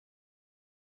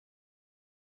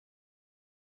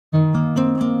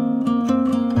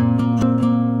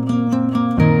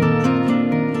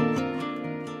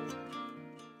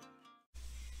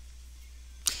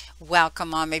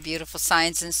welcome on my beautiful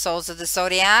signs and souls of the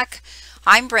zodiac.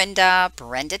 I'm Brenda,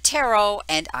 Brenda Tarot,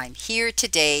 and I'm here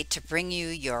today to bring you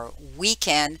your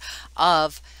weekend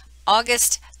of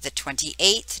August the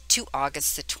 28th to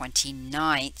August the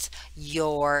 29th,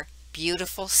 your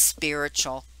beautiful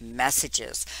spiritual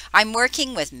messages. I'm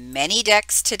working with many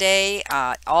decks today,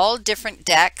 all different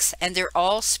decks, and they're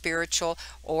all spiritual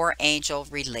or angel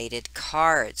related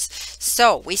cards.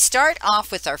 So we start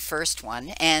off with our first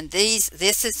one, and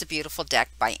this is the beautiful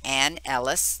deck by Anne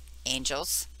Ellis,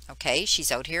 Angels. Okay,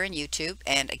 she's out here on YouTube,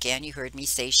 and again, you heard me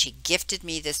say she gifted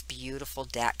me this beautiful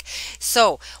deck.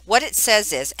 So what it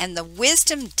says is, and the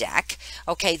wisdom deck,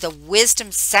 okay, the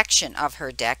wisdom section of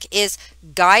her deck is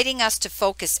guiding us to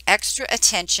focus extra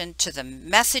attention to the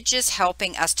messages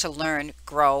helping us to learn,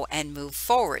 grow, and move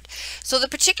forward. So the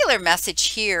particular message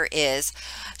here is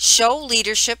show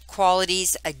leadership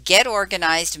qualities, get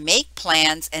organized, make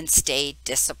plans, and stay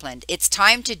disciplined. It's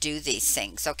time to do these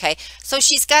things, okay? So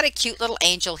she's got a cute little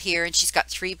angel here, and she's got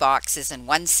 3 boxes, and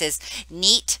one says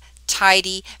neat,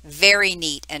 tidy, very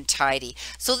neat and tidy.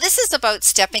 So this is about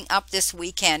stepping up this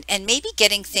weekend and maybe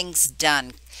getting things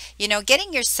done. You know,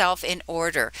 getting yourself in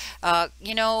order,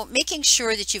 you know, making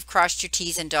sure that you've crossed your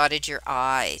T's and dotted your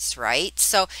I's, right?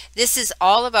 So this is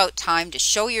all about time to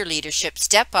show your leadership,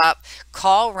 step up,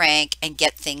 call rank, and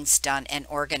get things done and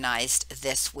organized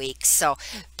this week. So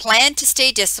plan to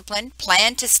stay disciplined,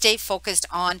 plan to stay focused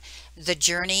on the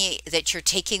journey that you're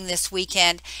taking this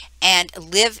weekend, and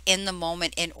live in the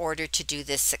moment in order to do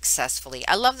this successfully.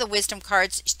 I love the wisdom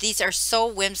cards. These are so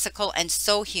whimsical and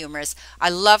so humorous. I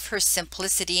love her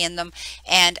simplicity in them,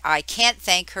 and I can't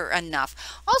thank her enough.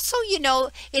 Also, you know,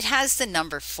 it has the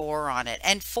number 4 on it,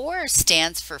 and 4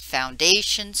 stands for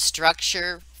foundation,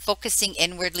 structure, focusing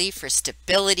inwardly for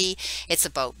stability. It's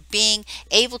about being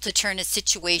able to turn a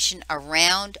situation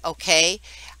around, okay,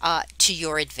 to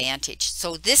your advantage.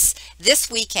 So this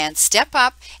weekend, step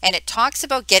up, and it talks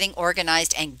about getting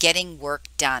organized and getting work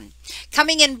done.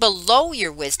 Coming in below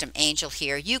your wisdom angel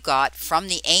here, you got from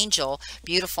the angel,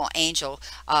 beautiful angel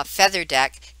feather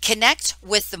deck, connect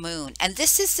with the moon, and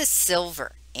this is the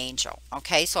silver angel.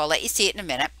 Okay, so I'll let you see it in a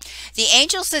minute. The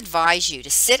angels advise you to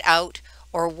sit out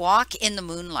or walk in the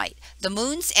moonlight. The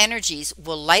moon's energies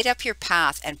will light up your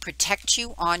path and protect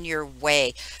you on your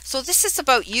way. So this is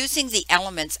about using the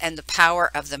elements and the power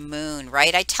of the moon,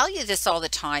 right? I tell you this all the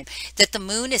time, that the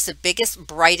moon is the biggest,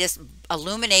 brightest,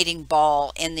 illuminating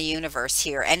ball in the universe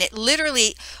here, and it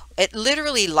literally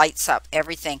lights up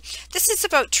everything. This is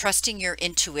about trusting your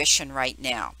intuition right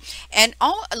now. And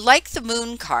all like the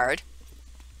moon card,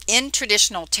 in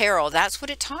traditional tarot, that's what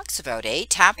it talks about,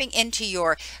 tapping into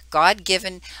your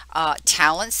God-given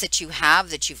talents that you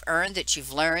have, that you've earned, that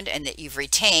you've learned, and that you've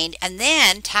retained, and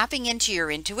then tapping into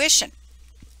your intuition.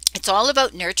 It's all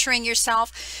about nurturing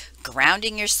yourself,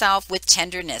 grounding yourself with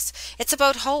tenderness. It's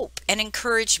about hope and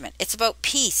encouragement. It's about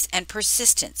peace and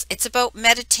persistence. It's about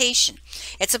meditation.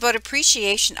 It's about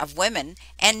appreciation of women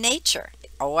and nature.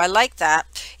 Oh, I like that.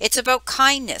 It's about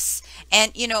kindness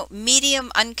and, you know,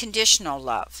 medium unconditional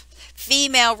love,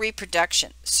 female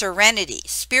reproduction, serenity,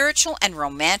 spiritual and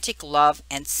romantic love,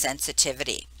 and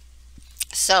sensitivity.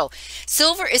 So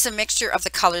silver is a mixture of the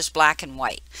colors black and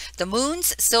white. The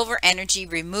moon's silver energy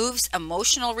removes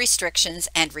emotional restrictions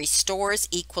and restores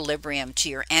equilibrium to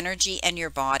your energy and your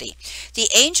body. The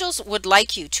angels would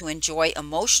like you to enjoy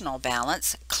emotional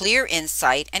balance, clear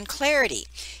insight, and clarity.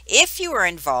 If you are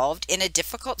involved in a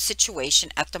difficult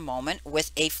situation at the moment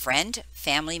with a friend,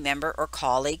 family member, or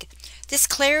colleague, this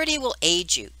clarity will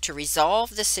aid you to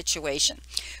resolve the situation.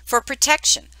 For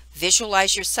protection,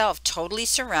 visualize yourself totally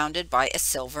surrounded by a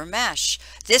silver mesh.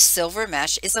 This silver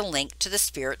mesh is a link to the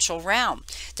spiritual realm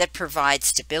that provides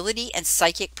stability and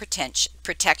psychic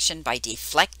protection by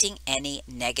deflecting any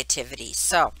negativity.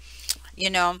 So, you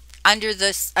know, under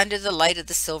the light of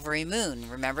the silvery moon,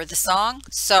 remember the song?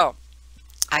 So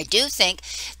I do think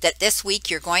that this week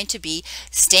you're going to be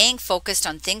staying focused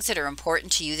on things that are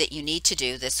important to you that you need to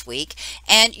do this week,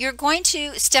 and you're going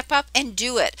to step up and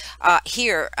do it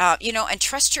here, you know, and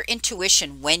trust your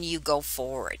intuition when you go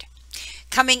forward.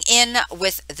 Coming in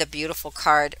with the beautiful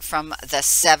card from the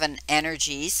 7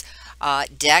 Energies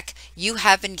deck, you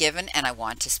have been given, and I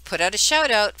want to put out a shout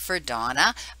out for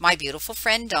Donna, my beautiful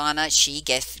friend Donna. She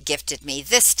gifted me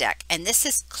this deck, and this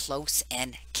is Close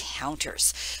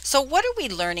Encounters. So what are we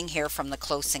learning here from the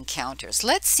Close Encounters?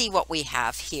 Let's see what we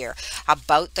have here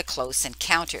about the Close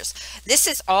Encounters. This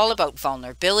is all about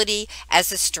vulnerability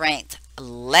as a strength,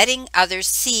 letting others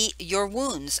see your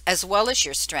wounds as well as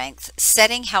your strengths,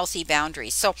 setting healthy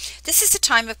boundaries. So this is a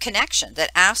time of connection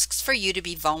that asks for you to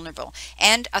be vulnerable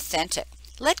and authentic.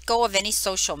 Let go of any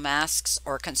social masks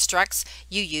or constructs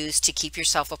you use to keep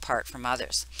yourself apart from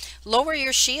others. Lower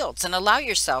your shields and allow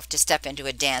yourself to step into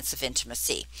a dance of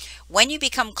intimacy. When you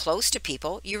become close to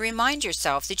people, you remind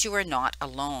yourself that you are not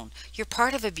alone. You're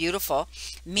part of a beautiful,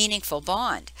 meaningful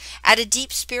bond. At a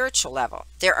deep spiritual level,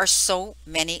 there are so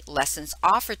many lessons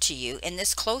offered to you in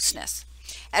this closeness.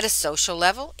 At a social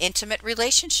level, intimate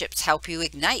relationships help you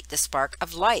ignite the spark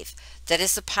of life that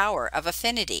is the power of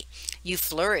affinity. You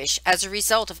flourish as a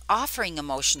result of offering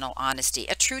emotional honesty,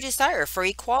 a true desire for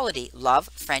equality, love,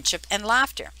 friendship, and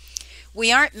laughter.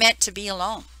 We aren't meant to be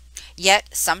alone. Yet,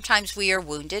 sometimes we are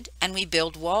wounded and we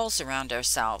build walls around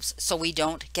ourselves so we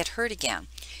don't get hurt again.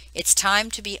 It's time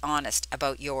to be honest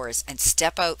about yours and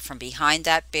step out from behind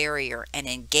that barrier and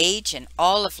engage in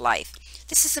all of life.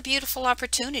 This is a beautiful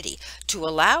opportunity to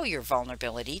allow your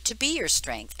vulnerability to be your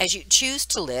strength as you choose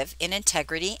to live in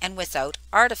integrity and without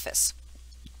artifice.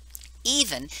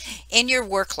 Even in your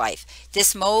work life,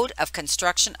 this mode of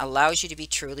construction allows you to be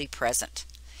truly present.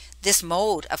 This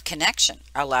mode of connection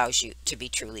allows you to be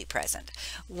truly present.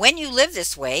 When you live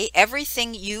this way,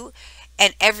 everything you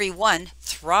and everyone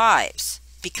thrives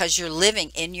because you're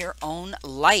living in your own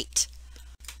light.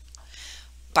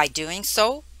 By doing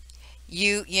so,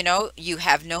 you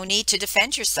have no need to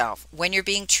defend yourself when you're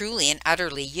being truly and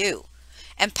utterly you.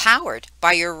 Empowered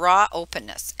by your raw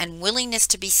openness and willingness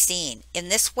to be seen. In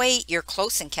this way, your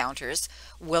close encounters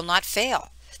will not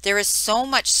fail. There is so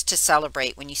much to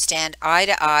celebrate when you stand eye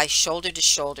to eye, shoulder to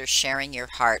shoulder, sharing your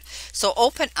heart. So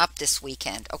open up this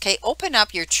weekend, okay? Open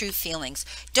up your true feelings.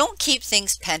 Don't keep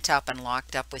things pent up and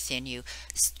locked up within you.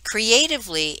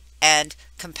 Creatively and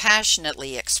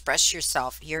compassionately express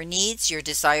yourself, your needs, your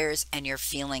desires, and your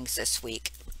feelings this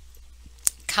week.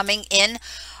 Coming in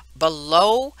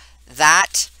below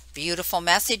that beautiful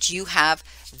message, you have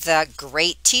the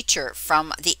Great Teacher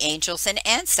from the Angels and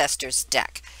Ancestors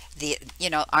deck.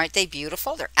 Aren't they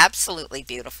beautiful? They're absolutely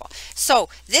beautiful. So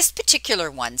this particular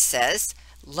one says,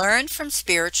 learn from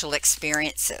spiritual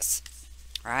experiences,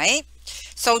 right?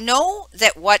 So know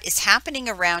that what is happening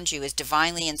around you is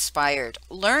divinely inspired.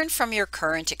 Learn from your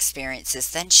current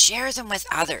experiences, then share them with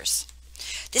others.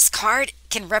 This card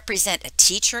can represent a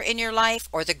teacher in your life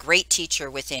or the great teacher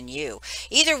within you.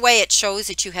 Either way, it shows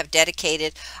that you have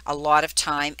dedicated a lot of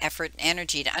time, effort, and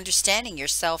energy to understanding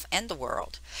yourself and the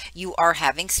world. You are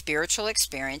having spiritual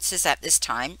experiences at this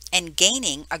time and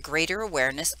gaining a greater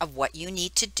awareness of what you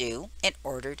need to do in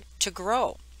order to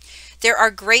grow.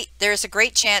 There's a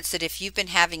great chance that if you've been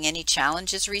having any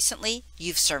challenges recently,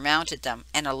 you've surmounted them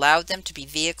and allowed them to be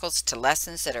vehicles to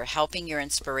lessons that are helping your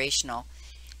inspirational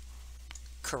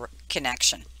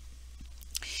connection.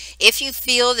 If you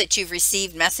feel that you've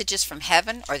received messages from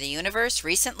heaven or the universe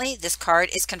recently, this card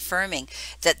is confirming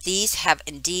that these have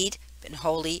indeed been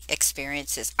holy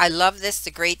experiences. I love this,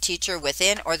 the great teacher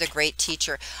within or the great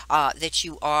teacher that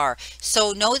you are.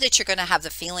 So know that you're going to have the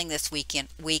feeling this week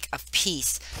of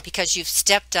peace because you've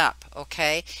stepped up,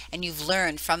 okay? And you've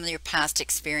learned from your past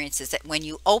experiences that when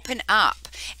you open up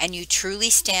and you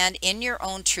truly stand in your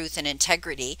own truth and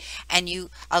integrity and you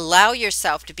allow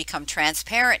yourself to become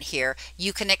transparent here,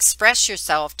 you can express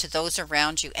yourself to those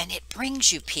around you and it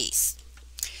brings you peace.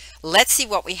 Let's see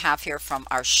what we have here from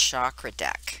our chakra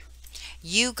deck.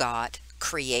 You got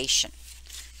creation.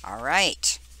 All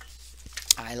right.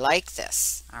 I like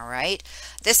this. All right.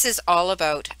 This is all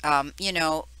about,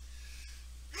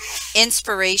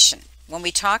 inspiration. When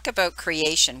we talk about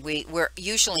creation, we're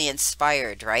usually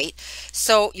inspired, right?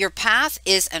 So your path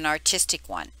is an artistic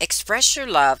one. Express your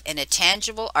love in a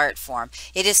tangible art form.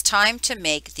 It is time to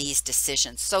make these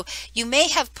decisions. So you may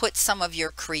have put some of your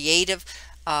creative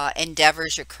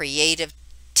endeavors, your creative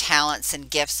talents and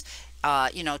gifts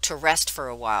to rest for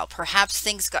a while. Perhaps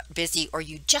things got busy or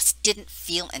you just didn't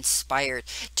feel inspired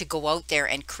to go out there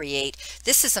and create.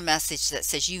 This is a message that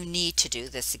says you need to do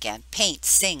this again. Paint,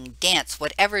 sing, dance,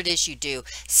 whatever it is you do,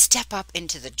 step up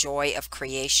into the joy of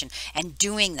creation and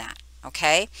doing that.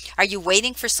 Okay? Are you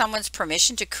waiting for someone's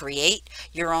permission to create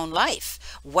your own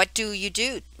life? What do you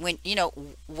do when,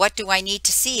 what do I need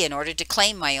to see in order to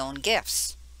claim my own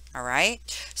gifts? All right?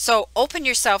 So open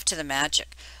yourself to the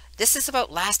magic. This is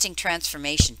about lasting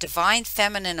transformation, divine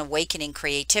feminine awakening,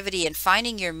 creativity, and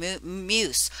finding your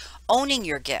muse, owning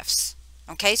your gifts.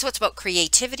 Okay, so it's about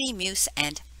creativity, muse,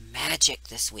 and magic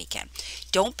this weekend.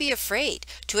 Don't be afraid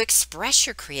to express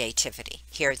your creativity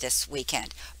here this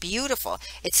weekend. Beautiful.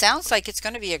 It sounds like it's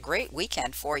going to be a great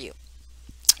weekend for you.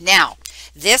 Now,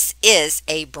 this is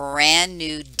a brand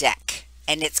new deck.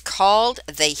 and it's called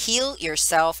the Heal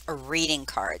Yourself reading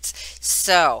cards.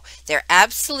 So they're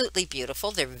absolutely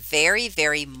beautiful. They're very,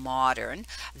 very modern,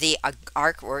 the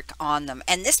artwork on them.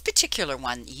 And this particular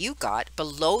one you got,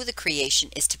 below the creation,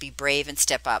 is to be brave and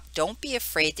step up. Don't be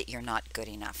afraid that you're not good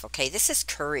enough, okay? This is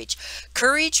courage.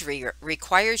 Courage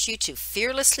requires you to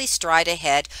fearlessly stride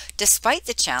ahead despite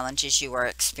the challenges you are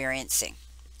experiencing.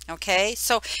 Okay,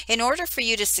 so in order for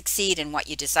you to succeed in what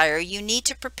you desire, you need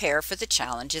to prepare for the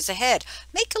challenges ahead.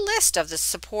 Make a list of the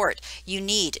support you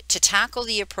need to tackle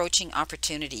the approaching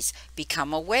opportunities.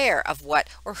 Become aware of what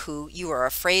or who you are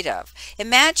afraid of.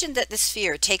 Imagine that this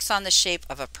fear takes on the shape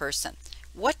of a person.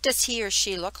 What does he or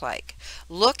she look like?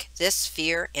 Look this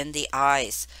fear in the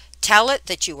eyes. Tell it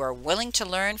that you are willing to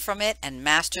learn from it and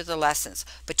master the lessons,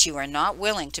 but you are not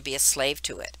willing to be a slave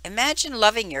to it. Imagine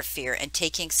loving your fear and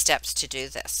taking steps to do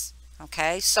this.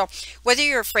 Okay, so whether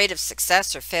you're afraid of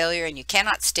success or failure and you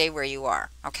cannot stay where you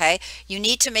are, okay, you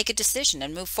need to make a decision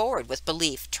and move forward with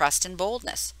belief, trust, and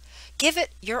boldness. Give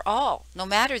it your all, no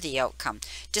matter the outcome.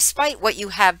 Despite what you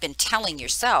have been telling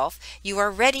yourself, you are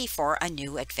ready for a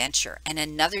new adventure and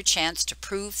another chance to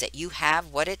prove that you have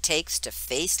what it takes to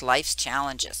face life's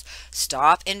challenges.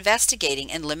 Stop investigating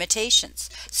in limitations.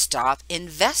 Stop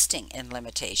investing in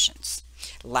limitations.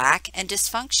 Lack and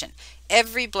dysfunction.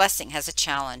 Every blessing has a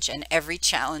challenge, and every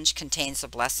challenge contains a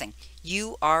blessing.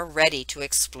 You are ready to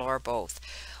explore both.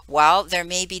 While there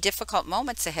may be difficult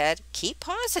moments ahead, keep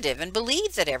positive and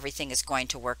believe that everything is going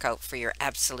to work out for your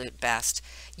absolute best.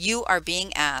 You are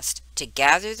being asked to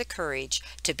gather the courage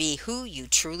to be who you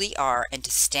truly are and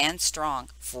to stand strong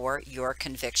for your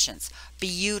convictions.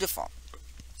 Beautiful.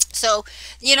 So,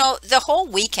 the whole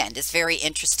weekend is very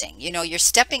interesting. You're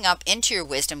stepping up into your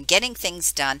wisdom, getting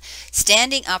things done,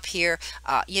 standing up here,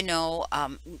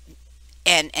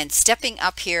 and stepping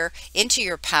up here into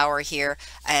your power here,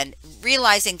 and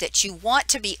realizing that you want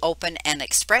to be open and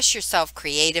express yourself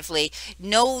creatively.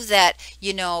 Know that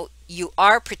you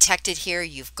are protected here.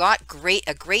 You've got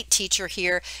a great teacher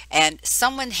here, and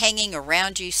someone hanging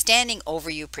around you, standing over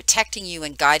you, protecting you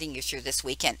and guiding you through this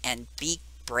weekend. And be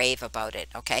brave about it.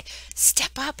 Okay,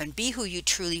 step up and be who you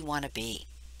truly want to be.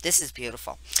 This is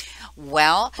beautiful.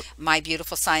 Well, my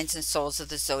beautiful signs and souls of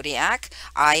the zodiac,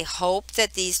 I hope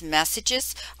that these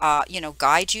messages,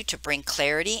 guide you to bring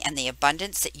clarity and the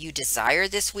abundance that you desire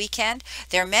this weekend.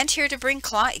 They're meant here to bring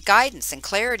guidance and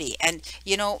clarity and,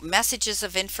 messages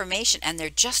of information. And they're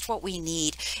just what we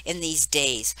need in these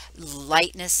days.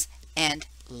 Lightness and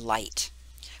light.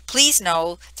 Please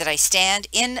know that I stand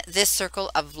in this circle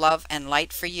of love and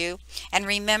light for you. And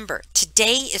remember,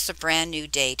 today is a brand new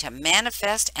day to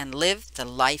manifest and live the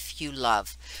life you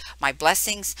love. My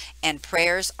blessings and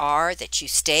prayers are that you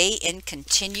stay in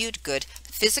continued good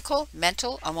physical,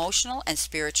 mental, emotional, and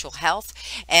spiritual health.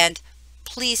 And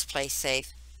please play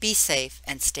safe, be safe,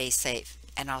 and stay safe.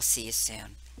 And I'll see you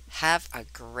soon. Have a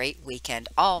great weekend,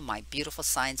 all my beautiful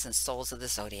signs and souls of the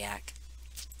zodiac.